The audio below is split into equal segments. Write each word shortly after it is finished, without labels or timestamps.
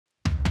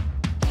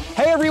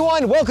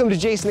everyone, welcome to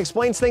Jason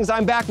Explains Things.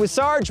 I'm back with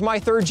Sarge, my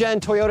third gen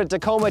Toyota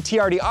Tacoma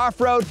TRD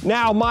Offroad.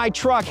 Now my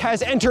truck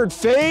has entered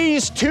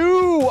phase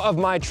 2 of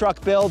my truck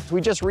build.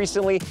 We just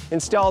recently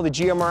installed the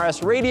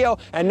GMRS radio,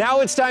 and now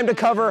it's time to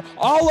cover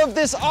all of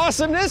this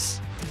awesomeness.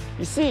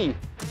 You see,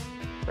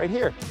 right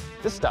here,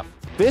 this stuff.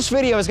 This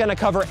video is gonna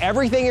cover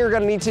everything you're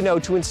gonna need to know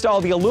to install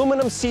the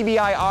aluminum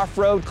CBI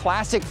Offroad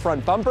classic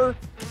front bumper,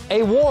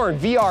 a worn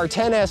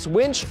VR10S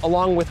winch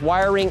along with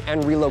wiring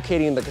and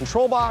relocating the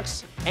control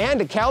box,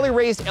 and a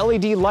Cali-raised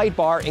LED light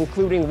bar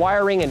including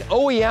wiring an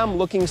OEM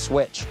looking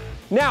switch.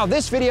 Now,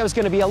 this video is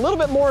gonna be a little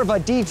bit more of a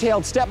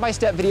detailed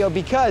step-by-step video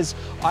because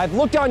I've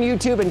looked on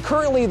YouTube and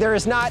currently there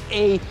is not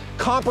a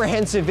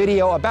comprehensive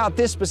video about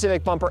this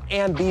specific bumper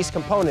and these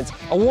components.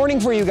 A warning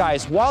for you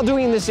guys, while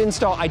doing this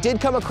install, I did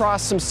come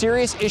across some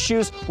serious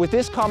issues with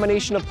this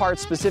combination of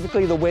parts,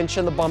 specifically the winch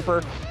and the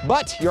bumper,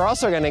 but you're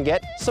also gonna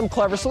get some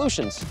clever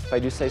solutions, if I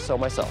do say so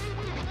myself.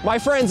 My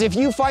friends, if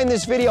you find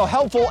this video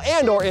helpful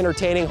and or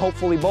entertaining,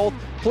 hopefully both,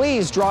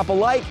 please drop a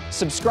like,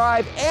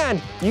 subscribe, and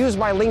use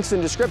my links in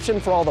the description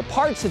for all the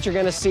parts that you're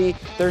gonna see.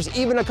 There's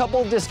even a couple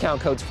of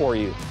discount codes for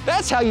you.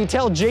 That's how you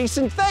tell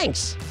Jason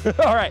thanks.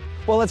 All right,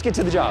 well, let's get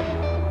to the job.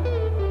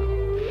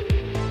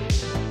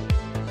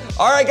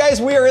 All right, guys,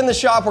 we are in the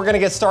shop. We're gonna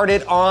get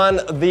started on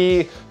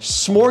the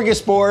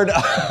smorgasbord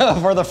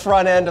for the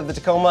front end of the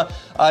Tacoma.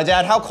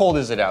 Dad, how cold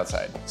is it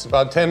outside? It's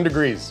about 10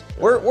 degrees.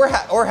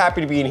 We're happy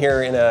to be in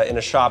here in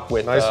a shop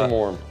with nice and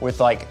warm, with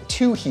like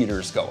 2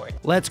 heaters going.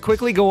 Let's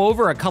quickly go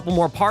over a couple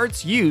more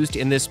parts used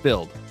in this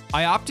build.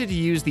 I opted to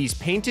use these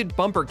painted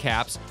bumper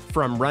caps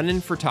from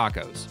Runnin' for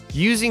Tacos.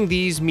 Using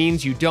these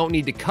means you don't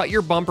need to cut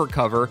your bumper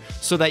cover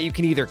so that you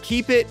can either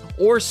keep it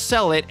or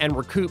sell it and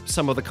recoup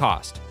some of the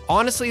cost.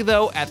 Honestly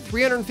though, at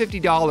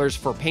 $350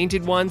 for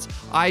painted ones,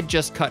 I'd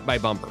just cut my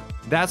bumper.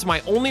 That's my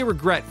only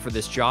regret for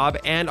this job,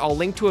 and I'll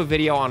link to a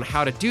video on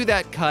how to do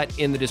that cut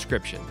in the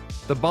description.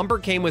 The bumper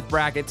came with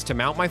brackets to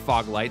mount my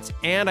fog lights,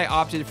 and I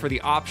opted for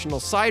the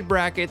optional side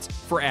brackets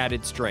for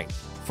added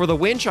strength. For the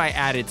winch, I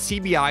added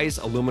CBI's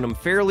aluminum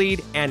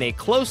fairlead and a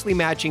closely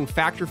matching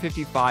Factor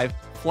 55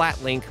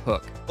 flat link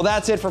hook. Well,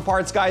 that's it for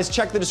parts, guys.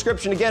 Check the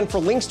description again for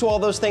links to all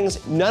those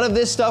things. None of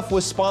this stuff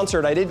was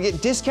sponsored. I did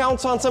get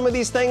discounts on some of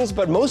these things,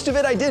 but most of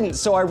it I didn't.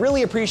 So I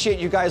really appreciate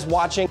you guys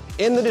watching.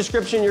 In the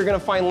description, you're gonna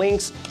find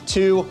links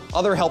to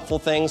other helpful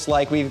things,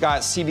 like we've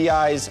got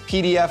CBI's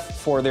PDF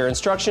for their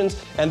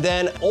instructions, and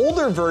then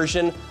older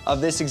version of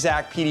this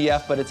exact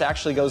PDF, but it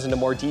actually goes into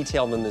more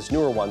detail than this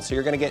newer one. So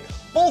you're gonna get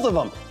both of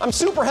them. I'm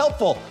super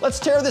helpful. Let's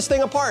tear this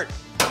thing apart.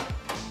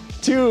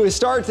 To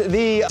start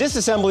the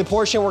disassembly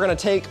portion, we're gonna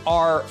take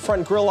our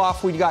front grille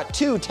off. We've got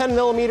two 10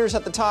 millimeters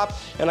at the top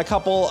and a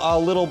couple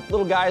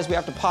little guys we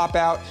have to pop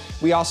out.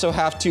 We also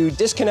have to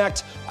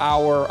disconnect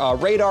our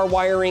radar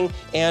wiring,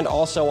 and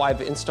also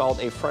I've installed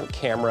a front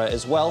camera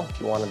as well.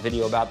 If you want a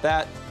video about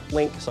that,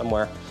 link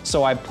somewhere.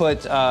 So I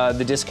put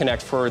the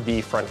disconnect for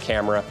the front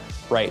camera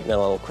right in a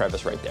little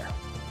crevice right there.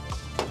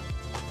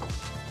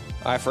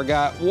 I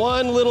forgot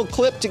one little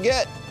clip to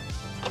get.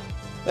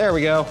 There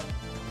we go.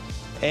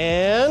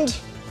 And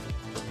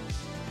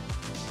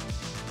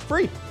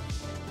free.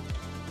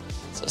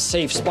 It's a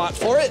safe spot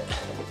for it.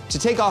 To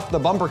take off the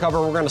bumper cover,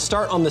 we're gonna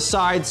start on the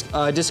sides,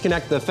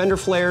 disconnect the fender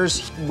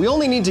flares. We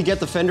only need to get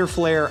the fender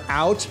flare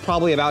out,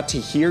 probably about to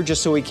here,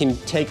 just so we can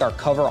take our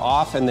cover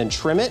off and then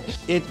trim it.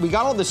 We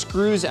got all the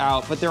screws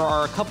out, but there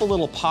are a couple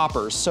little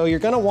poppers. So you're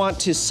gonna want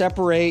to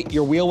separate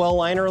your wheel well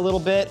liner a little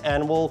bit,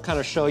 and we'll kind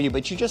of show you,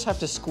 but you just have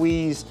to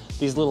squeeze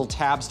these little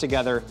tabs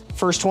together.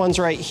 First one's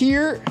right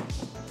here.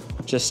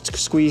 Just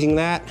squeezing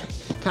that.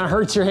 Kind of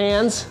hurts your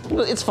hands.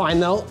 It's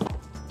fine though.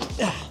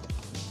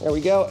 There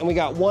we go. And we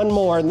got one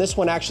more, and this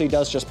one actually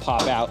does just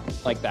pop out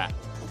like that.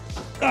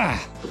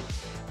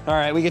 All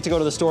right, we get to go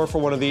to the store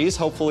for one of these.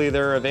 Hopefully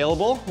they're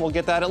available. We'll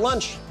get that at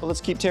lunch. But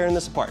let's keep tearing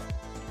this apart.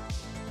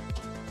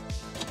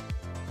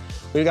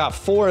 We've got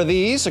 4 of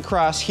these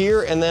across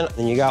here, and then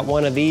you got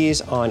one of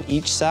these on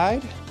each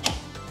side.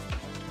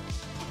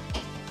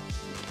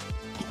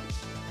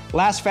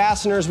 Last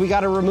fasteners we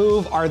gotta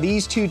remove are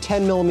these two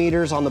 10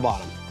 millimeters on the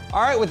bottom.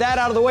 All right, with that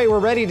out of the way, we're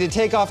ready to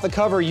take off the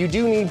cover. We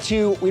don't need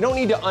to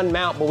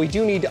unmount, but we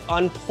do need to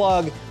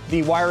unplug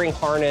the wiring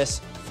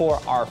harness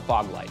for our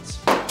fog lights.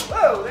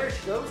 Whoa, there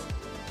she goes.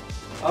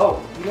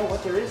 Oh, you know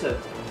what, there is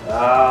a,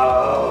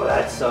 oh,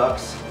 that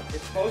sucks.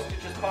 It's supposed to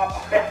just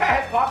pop,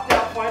 it popped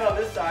out fine on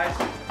this side,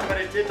 but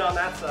it didn't on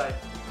that side.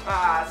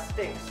 Ah, it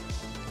stinks.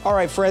 All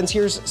right, friends,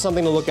 here's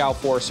something to look out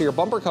for. So your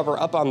bumper cover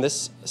up on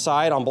this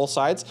side, on both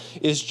sides,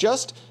 is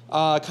just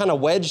kind of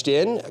wedged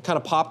in, kind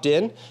of popped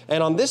in.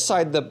 And on this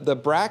side, the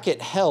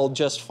bracket held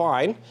just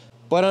fine.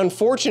 But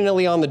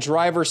unfortunately, on the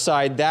driver's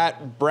side,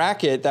 that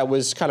bracket that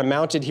was kind of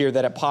mounted here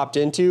that it popped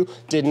into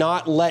did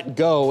not let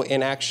go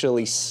and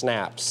actually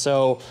snapped.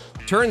 So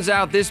turns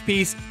out this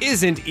piece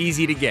isn't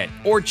easy to get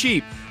or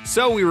cheap.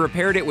 So we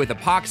repaired it with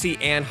epoxy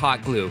and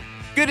hot glue.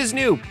 Good as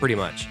new, pretty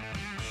much.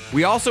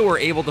 We also were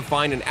able to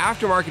find an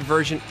aftermarket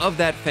version of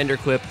that fender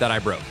clip that I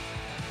broke.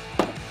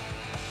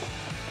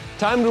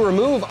 Time to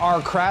remove our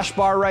crash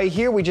bar right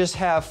here. We just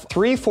have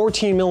 3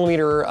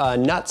 14mm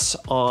nuts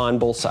on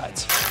both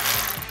sides.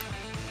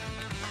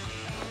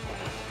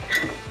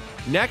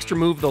 Next,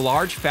 remove the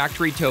large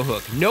factory tow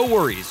hook. No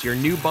worries, your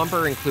new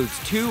bumper includes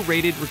 2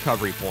 rated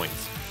recovery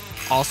points.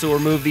 Also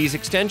remove these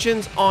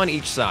extensions on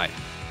each side.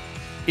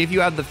 If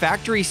you have the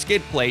factory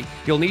skid plate,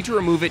 you'll need to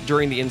remove it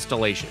during the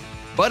installation.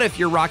 But if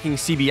you're rocking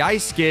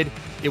CBI skid,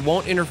 it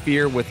won't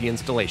interfere with the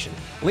installation.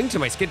 Link to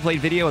my skid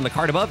plate video in the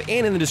card above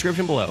and in the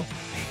description below.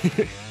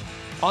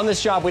 On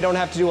this job, we don't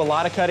have to do a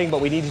lot of cutting,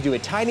 but we need to do a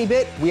tiny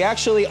bit. We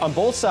actually, on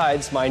both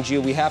sides, mind you,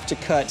 we have to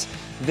cut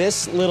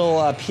this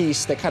little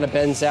piece that kind of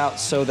bends out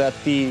so that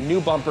the new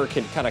bumper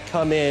can kind of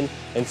come in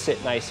and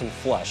sit nice and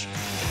flush.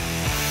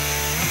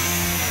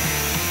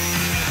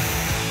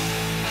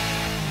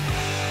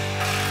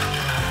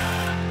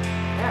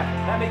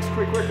 Yeah, that makes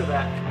quick work of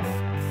that.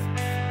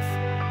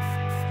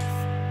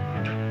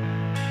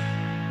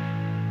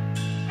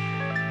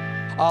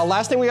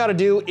 Last thing we got to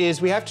do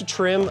is we have to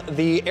trim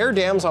the air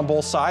dams on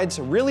both sides.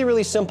 Really,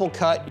 really simple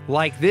cut.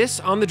 Like this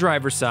on the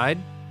driver's side,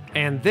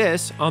 and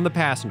this on the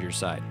passenger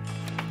side.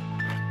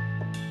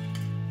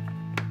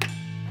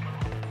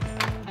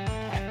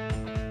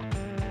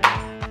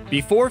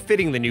 Before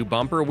fitting the new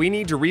bumper, we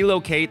need to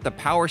relocate the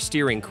power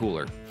steering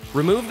cooler.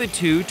 Remove the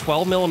 2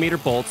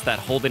 12mm bolts that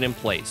hold it in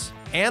place,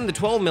 and the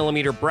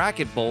 12mm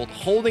bracket bolt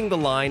holding the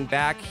line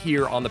back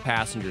here on the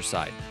passenger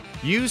side.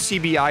 Use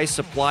CBI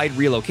supplied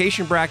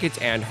relocation brackets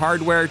and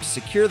hardware to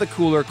secure the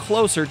cooler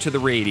closer to the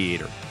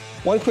radiator.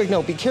 One quick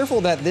note, be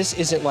careful that this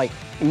isn't like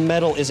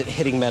metal isn't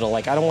hitting metal.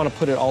 Like I don't want to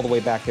put it all the way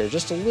back there,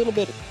 just a little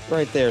bit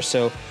right there.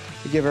 So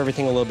we give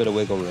everything a little bit of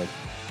wiggle room.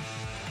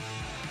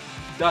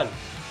 Done.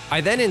 I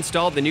then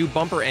installed the new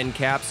bumper end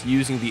caps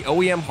using the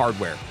OEM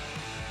hardware.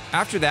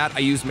 After that, I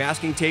used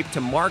masking tape to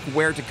mark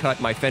where to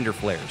cut my fender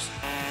flares.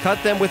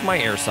 Cut them with my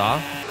air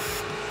saw,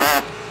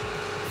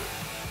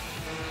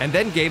 and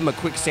then gave them a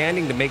quick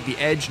sanding to make the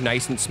edge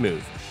nice and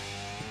smooth.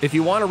 If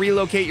you want to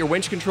relocate your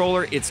winch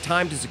controller, it's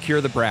time to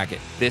secure the bracket.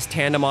 This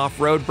tandem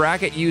off-road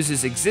bracket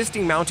uses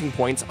existing mounting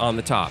points on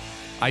the top.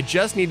 I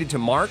just needed to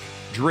mark,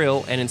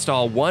 drill, and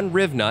install 1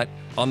 riv nut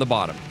on the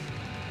bottom.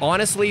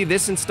 Honestly,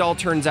 this install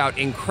turns out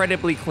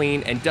incredibly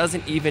clean and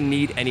doesn't even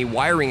need any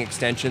wiring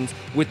extensions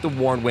with the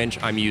worn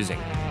winch I'm using.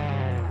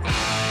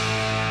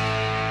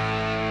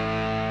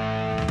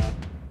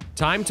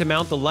 Time to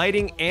mount the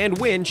lighting and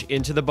winch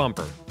into the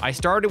bumper. I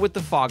started with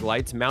the fog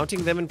lights,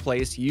 mounting them in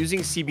place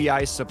using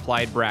CBI's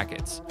supplied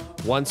brackets.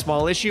 One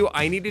small issue,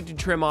 I needed to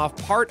trim off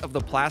part of the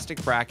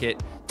plastic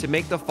bracket to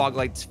make the fog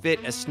lights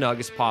fit as snug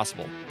as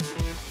possible.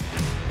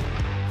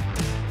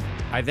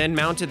 I then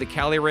mounted the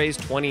Cali-Ray's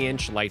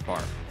 20-inch light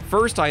bar.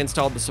 First, I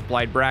installed the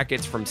supplied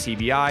brackets from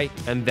CBI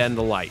and then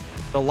the light.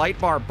 The light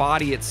bar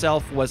body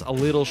itself was a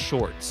little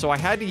short, so I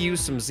had to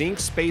use some zinc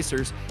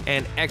spacers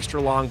and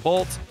extra long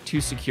bolts to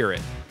secure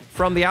it.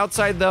 From the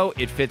outside though,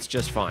 it fits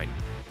just fine.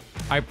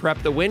 I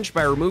prepped the winch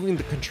by removing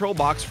the control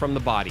box from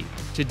the body.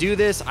 To do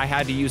this, I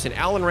had to use an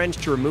Allen wrench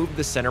to remove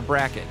the center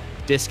bracket,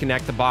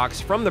 disconnect the box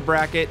from the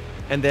bracket,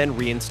 and then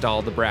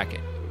reinstall the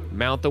bracket.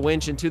 Mount the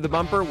winch into the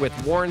bumper with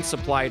Warren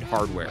supplied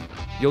hardware.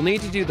 You'll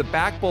need to do the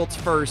back bolts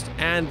first,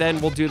 and then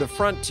we'll do the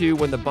front 2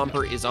 when the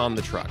bumper is on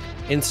the truck.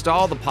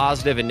 Install the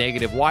positive and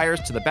negative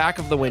wires to the back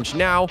of the winch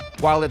now,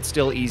 while it's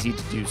still easy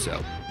to do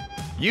so.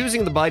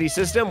 Using the buddy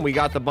system, we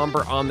got the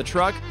bumper on the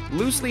truck,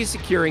 loosely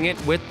securing it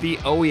with the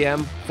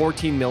OEM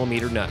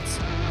 14mm nuts.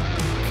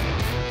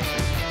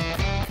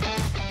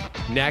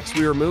 Next,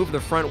 we removed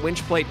the front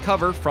winch plate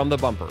cover from the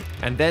bumper,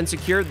 and then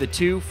secured the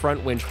 2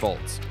 front winch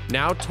bolts.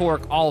 Now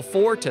torque all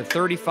 4 to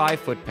 35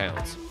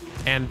 foot-pounds.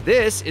 And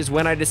this is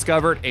when I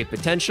discovered a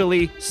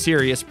potentially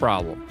serious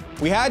problem.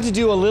 We had to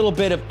do a little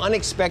bit of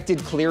unexpected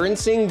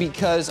clearancing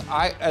because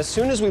as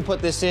soon as we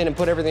put this in and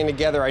put everything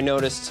together, I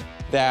noticed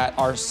that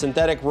our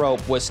synthetic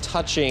rope was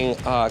touching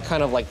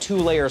kind of like 2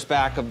 layers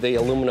back of the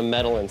aluminum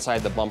metal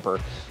inside the bumper.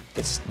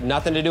 It's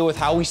nothing to do with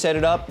how we set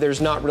it up.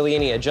 There's not really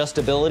any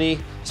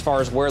adjustability as far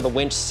as where the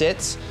winch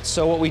sits.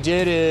 So what we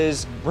did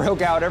is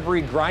broke out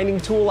every grinding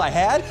tool I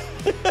had,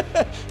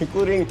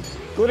 including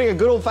a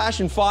good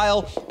old-fashioned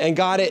file, and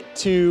got it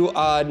to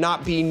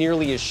not be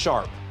nearly as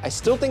sharp. I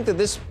still think that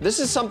this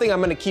is something I'm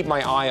gonna keep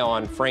my eye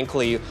on,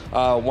 frankly,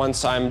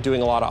 once I'm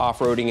doing a lot of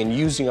off-roading and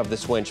using of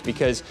this winch,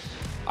 because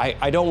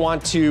I don't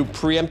want to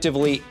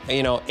preemptively,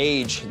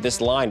 age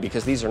this line,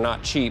 because these are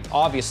not cheap.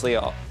 Obviously,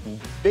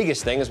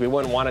 biggest thing is we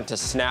wouldn't want it to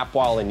snap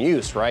while in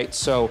use, right?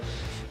 So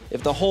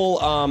if the whole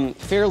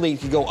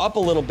fairlead could go up a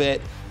little bit,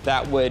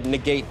 that would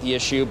negate the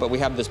issue, but we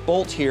have this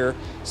bolt here,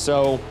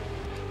 so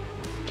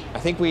I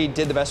think we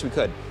did the best we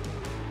could.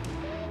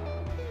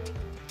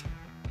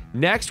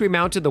 Next, we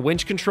mounted the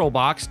winch control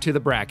box to the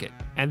bracket,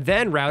 and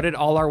then routed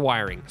all our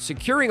wiring,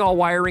 securing all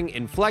wiring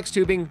in flex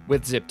tubing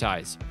with zip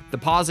ties. The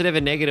positive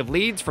and negative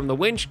leads from the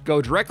winch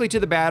go directly to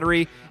the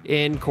battery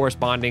in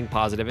corresponding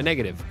positive and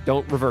negative.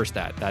 Don't reverse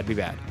that, that'd be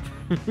bad.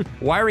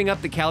 Wiring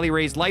up the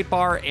Cali-Ray's light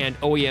bar and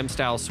OEM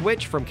style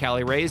switch from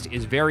Cali-Ray's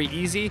is very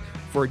easy.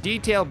 For a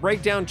detailed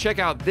breakdown, check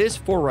out this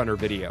 4Runner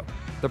video.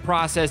 The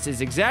process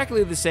is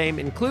exactly the same,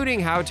 including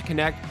how to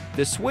connect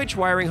the switch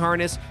wiring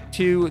harness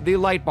to the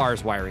light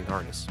bars wiring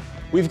harness.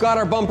 We've got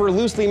our bumper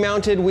loosely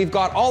mounted, we've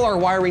got all our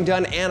wiring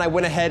done, and I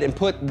went ahead and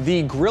put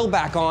the grill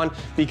back on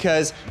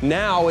because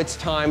now it's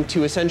time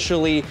to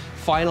essentially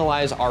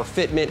finalize our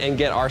fitment and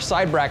get our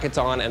side brackets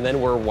on, and then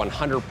we're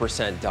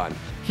 100% done.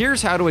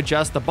 Here's how to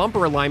adjust the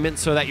bumper alignment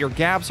so that your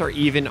gaps are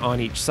even on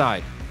each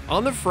side.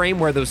 On the frame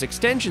where those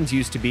extensions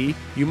used to be,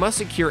 you must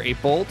secure a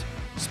bolt,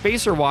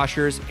 spacer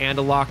washers, and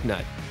a lock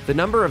nut. The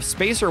number of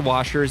spacer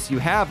washers you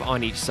have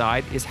on each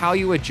side is how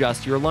you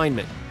adjust your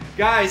alignment.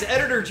 Guys,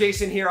 Editor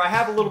Jason here. I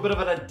have a little bit of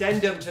an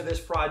addendum to this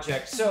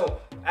project. So,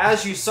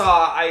 as you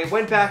saw, I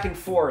went back and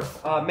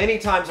forth many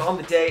times on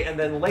the day and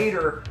then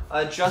later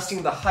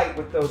adjusting the height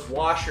with those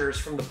washers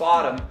from the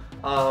bottom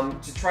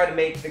to try to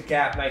make the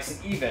gap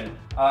nice and even.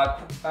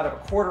 About a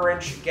 1/4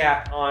 inch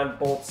gap on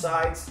both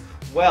sides.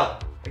 Well,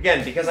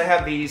 again, because I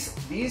have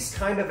these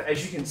kind of,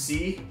 as you can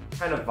see,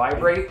 kind of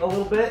vibrate a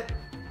little bit.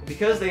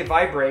 Because they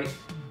vibrate,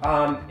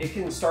 it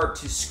can start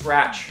to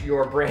scratch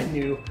your brand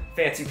new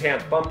fancy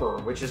pants bumper,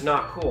 which is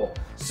not cool.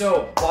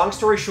 So, long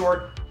story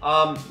short,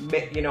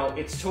 you know,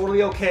 it's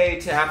totally okay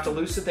to have to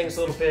loosen things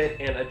a little bit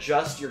and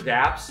adjust your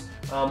gaps,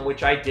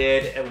 which I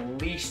did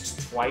at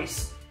least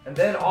twice. And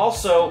then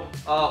also,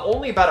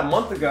 only about a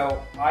month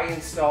ago, I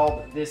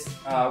installed this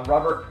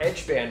rubber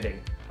edge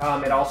banding.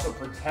 It also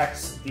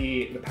protects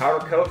the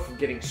powder coat from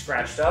getting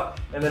scratched up.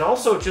 And then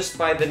also just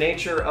by the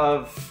nature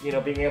of, you know,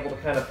 being able to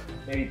kind of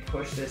maybe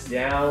push this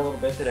down a little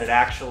bit that it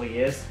actually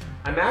is,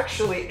 I'm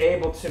actually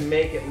able to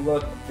make it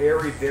look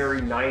very,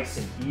 very nice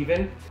and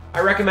even. I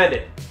recommend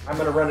it. I'm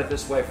gonna run it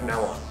this way from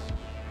now on.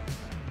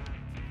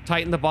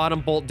 Tighten the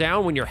bottom bolt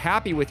down when you're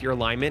happy with your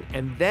alignment,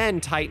 and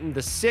then tighten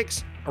the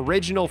 6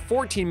 original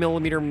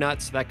 14mm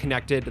nuts that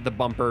connected the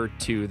bumper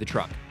to the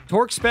truck.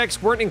 Torque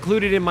specs weren't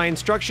included in my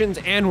instructions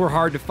and were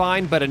hard to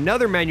find, but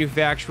another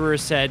manufacturer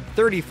said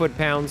 30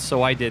 foot-pounds,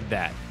 so I did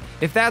that.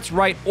 If that's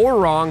right or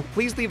wrong,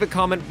 please leave a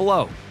comment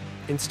below.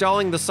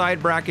 Installing the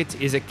side brackets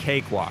is a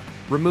cakewalk.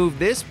 Remove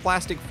this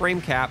plastic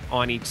frame cap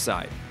on each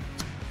side.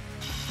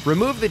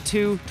 Remove the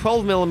 2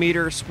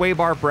 12mm sway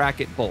bar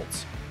bracket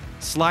bolts.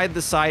 Slide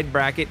the side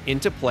bracket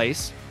into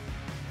place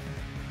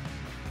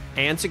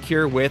and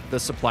secure with the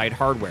supplied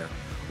hardware.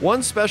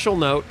 One special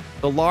note,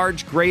 the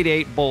large grade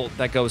 8 bolt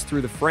that goes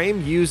through the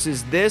frame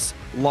uses this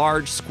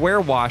large square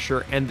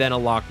washer and then a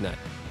lock nut.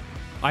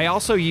 I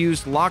also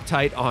used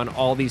Loctite on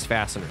all these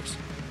fasteners.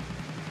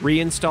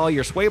 Reinstall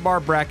your sway bar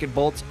bracket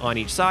bolts on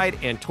each side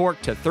and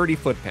torque to 30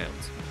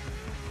 foot-pounds.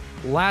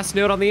 Last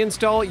note on the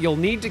install, you'll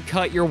need to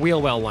cut your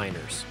wheel well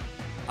liners.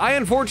 I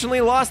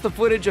unfortunately lost the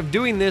footage of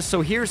doing this,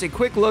 so here's a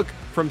quick look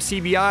from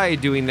CBI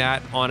doing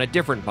that on a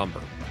different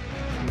bumper.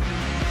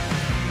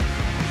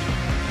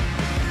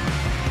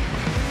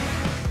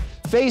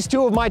 Phase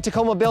 2 of my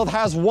Tacoma build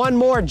has one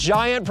more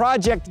giant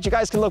project that you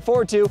guys can look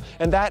forward to,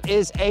 and that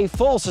is a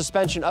full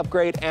suspension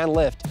upgrade and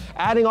lift.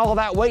 Adding all of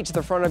that weight to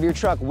the front of your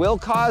truck will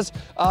cause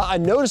a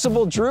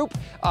noticeable droop.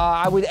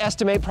 I would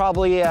estimate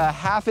probably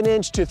 1/2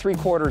 inch to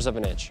 3/4 of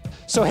an inch.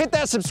 So hit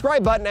that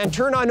subscribe button and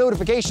turn on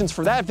notifications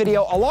for that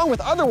video, along with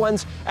other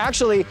ones.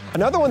 Actually,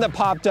 another one that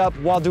popped up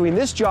while doing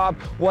this job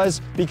was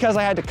because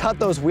I had to cut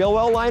those wheel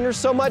well liners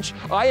so much,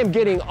 I am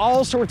getting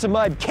all sorts of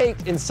mud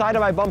caked inside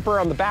of my bumper,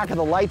 on the back of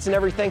the lights and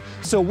everything.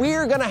 So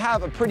we're gonna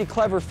have a pretty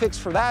clever fix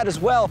for that as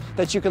well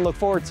that you can look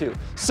forward to.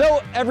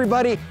 So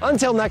everybody,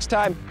 until next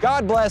time,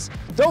 God bless.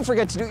 Don't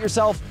forget to do it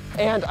yourself,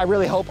 and I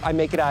really hope I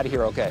make it out of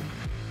here okay.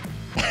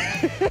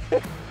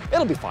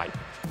 It'll be fine.